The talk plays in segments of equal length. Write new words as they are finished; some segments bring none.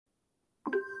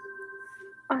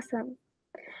Awesome.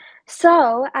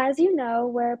 So, as you know,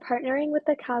 we're partnering with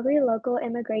the Calgary Local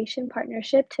Immigration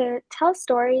Partnership to tell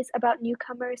stories about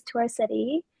newcomers to our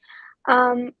city,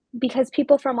 because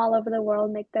people from all over the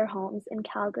world make their homes in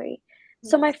Calgary.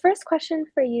 So, my Yes. first question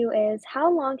for you is, how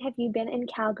long have you been in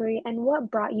Calgary and what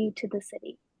brought you to the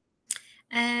city?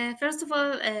 First of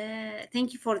all,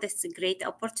 thank you for this great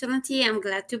opportunity. I'm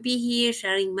glad to be here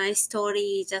sharing my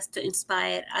story just to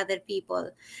inspire other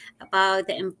people about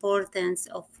the importance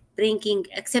of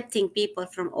accepting people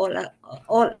from all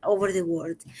over the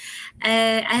world.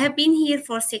 I have been here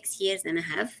for 6 years and a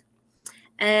half.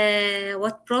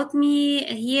 What brought me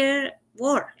here?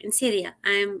 War in Syria.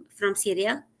 I'm from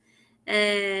Syria.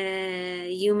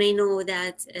 You may know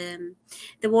that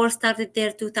the war started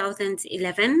there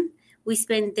 2011. We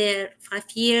spent there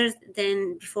 5 years.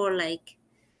 Then before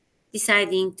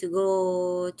deciding to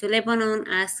go to Lebanon,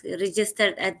 as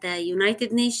registered at the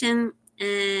United Nations,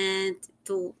 and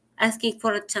to asking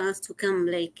for a chance to come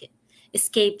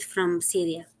escaped from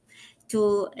Syria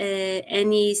to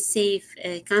any safe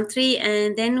country,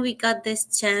 and then we got this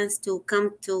chance to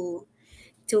come to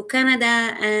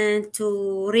Canada and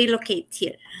to relocate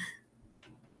here.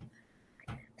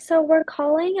 So, we're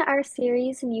calling our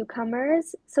series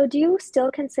Newcomers. So, do you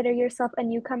still consider yourself a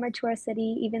newcomer to our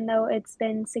city even though it's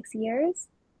been 6 years?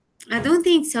 I don't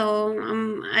think so.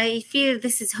 I feel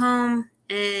this is home.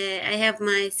 I have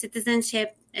my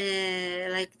citizenship.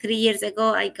 Like 3 years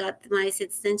ago, I got my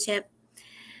citizenship.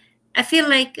 I feel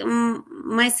like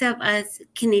myself as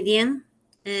Canadian,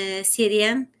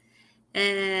 Syrian.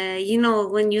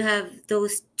 When you have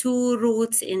those two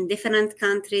roots in different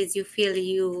countries, you feel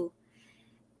you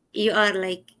are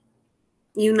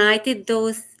united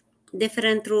those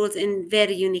different rules in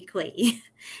very unique way.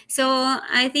 So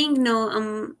I think no,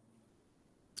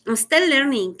 I'm still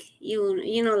learning.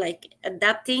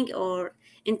 Adapting or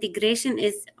integration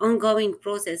is ongoing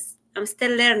process. I'm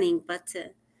still learning, but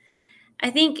I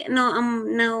think no,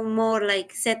 I'm now more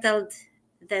like settled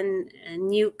than a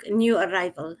new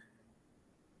arrival.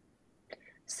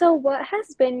 So, what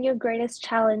has been your greatest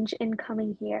challenge in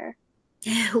coming here?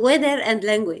 Weather and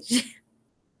language.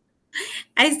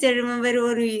 I still remember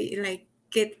when we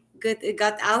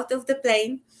got out of the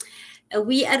plane.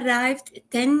 We arrived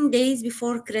 10 days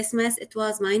before Christmas. It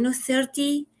was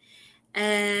 -30,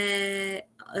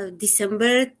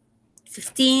 December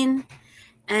 15,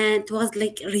 and it was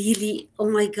like really,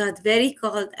 oh my God, very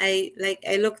cold. I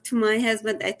looked to my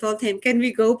husband. I told him, "Can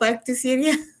we go back to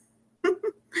Syria?"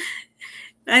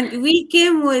 And we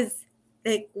came with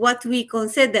like what we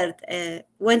considered a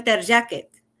winter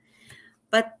jacket,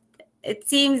 but it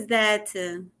seems that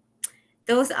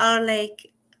those are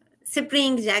like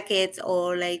spring jackets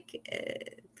or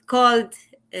cold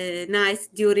nights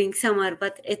during summer,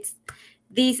 but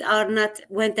these are not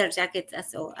winter jackets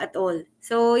at all.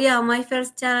 So yeah, my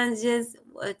first challenge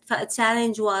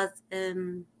was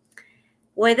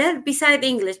weather beside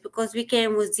English, because we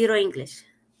came with zero English,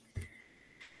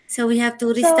 so we have to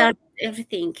So, restart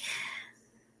everything.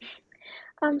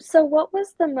 so what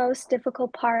was the most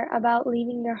difficult part about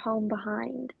leaving your home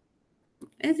behind?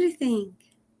 Everything,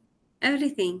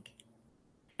 everything,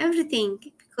 everything,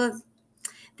 because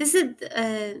this is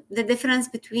the difference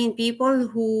between people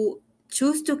who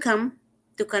choose to come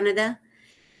to Canada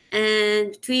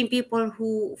and between people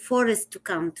who forced to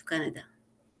come to Canada.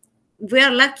 We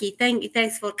are lucky.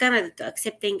 Thanks for Canada to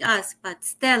accepting us, but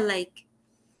still, like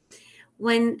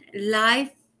when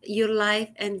your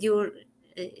life and your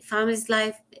family's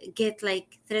life get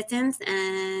threatened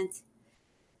and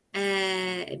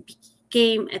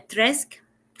became at risk,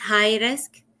 high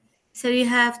risk, so you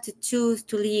have to choose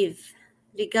to leave,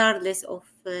 regardless of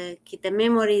the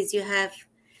memories you have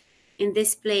in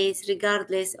this place,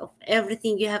 regardless of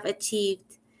everything you have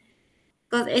achieved,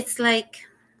 because it's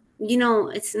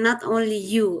it's not only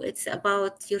you, it's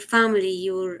about your family,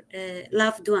 your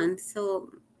loved ones, so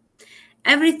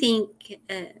everything.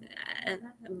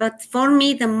 But for me,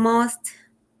 the most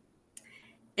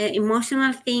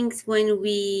emotional things when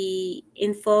we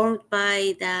informed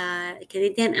by the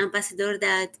Canadian ambassador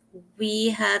that we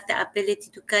have the ability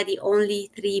to carry only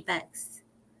 3 bags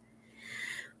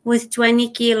with 20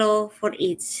 kilo for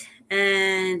each.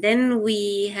 And then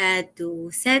we had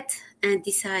to set and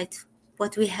decide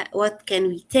what can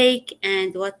we take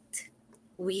and what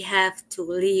we have to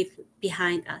leave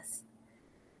behind us.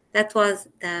 That was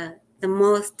the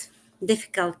most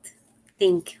difficult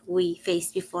thing we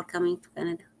faced before coming to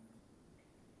Canada.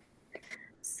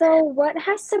 So, what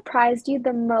has surprised you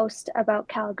the most about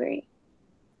Calgary?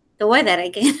 The weather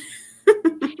again.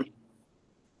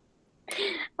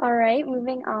 All right,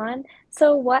 moving on.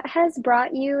 So, what has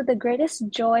brought you the greatest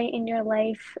joy in your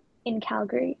life in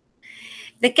Calgary?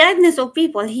 The kindness of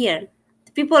people here.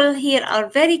 The people here are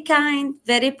very kind,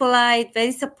 very polite,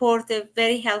 very supportive,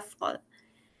 very helpful.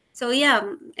 So yeah,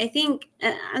 I think,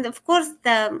 and of course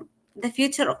the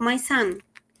future of my son.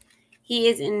 He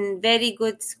is in very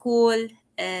good school.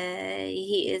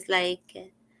 He is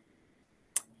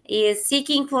he is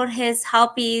seeking for his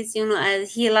hobbies.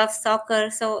 As he loves soccer.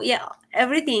 So yeah,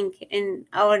 everything in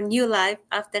our new life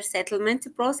after settlement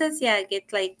process, yeah,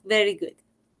 get like very good.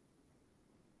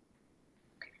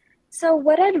 So,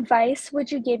 what advice would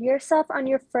you give yourself on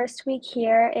your first week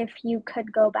here if you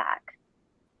could go back?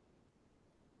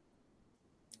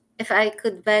 If I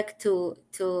could back to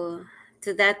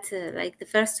that like the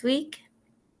first week,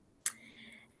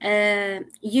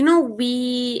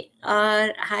 we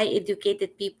are high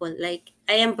educated people. Like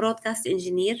I am broadcast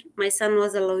engineer. My son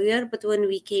was a lawyer, but when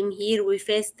we came here, we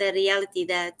faced the reality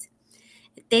that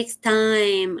it takes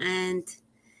time and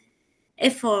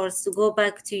efforts to go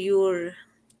back to your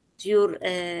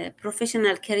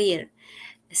professional career.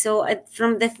 So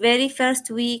from the very first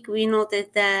week, we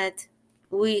noticed that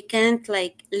we can't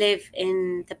like live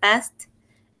in the past,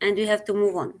 and we have to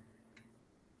move on.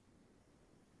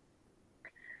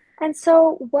 And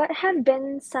so, what have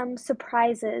been some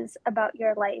surprises about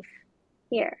your life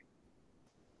here?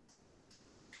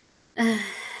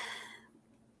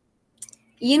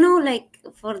 Like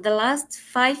for the last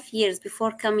 5 years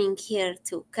before coming here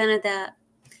to Canada,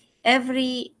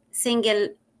 every single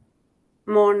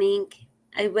morning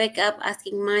I wake up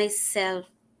asking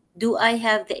myself, do I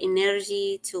have the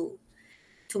energy to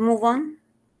move on?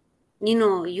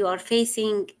 You are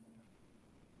facing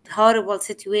horrible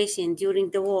situation during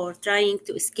the war, trying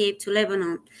to escape to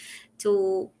Lebanon,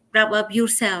 to wrap up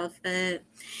yourself,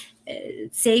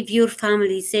 save your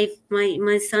family, save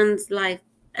my son's life.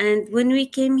 And when we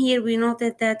came here, we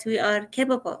noted that we are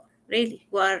capable, really.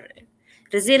 We are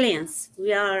resilience.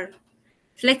 We are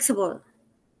flexible.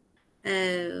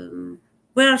 We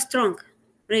are strong,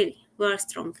 really. We are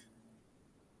strong.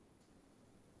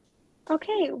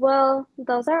 Okay, well,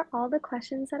 those are all the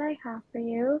questions that I have for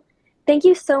you. Thank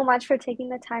you so much for taking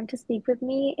the time to speak with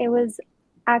me. It was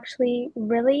actually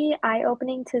really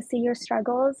eye-opening to see your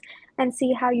struggles and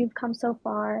see how you've come so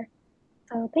far.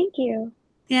 So, thank you.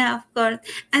 Yeah, of course.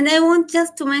 And I want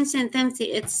just to mention, Temsi,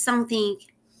 it's something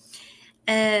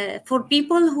for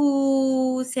people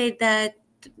who say that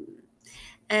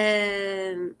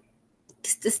um,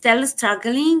 still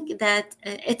struggling, that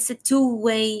it's a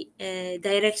two-way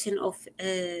direction of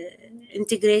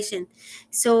integration.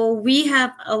 So we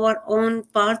have our own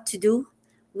part to do.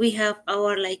 We have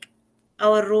our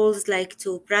roles like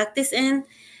to practice in,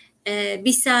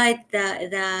 beside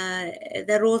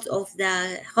the roles of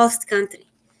the host country.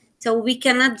 So we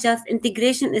cannot just,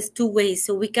 integration is two ways.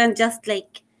 So we can't just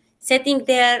like sitting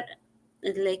there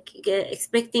like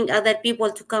expecting other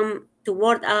people to come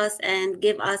toward us and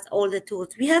give us all the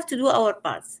tools. We have to do our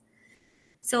parts.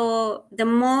 So the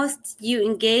most you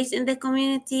engage in the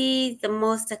community, the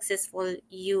most successful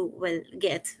you will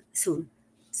get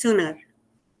sooner.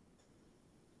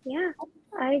 Yeah,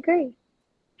 I agree.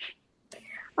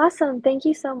 Awesome. Thank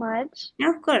you so much.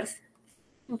 Yeah, of course.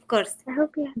 Of course. I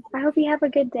hope you have a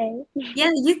good day.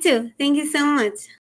 Yeah, you too. Thank you so much.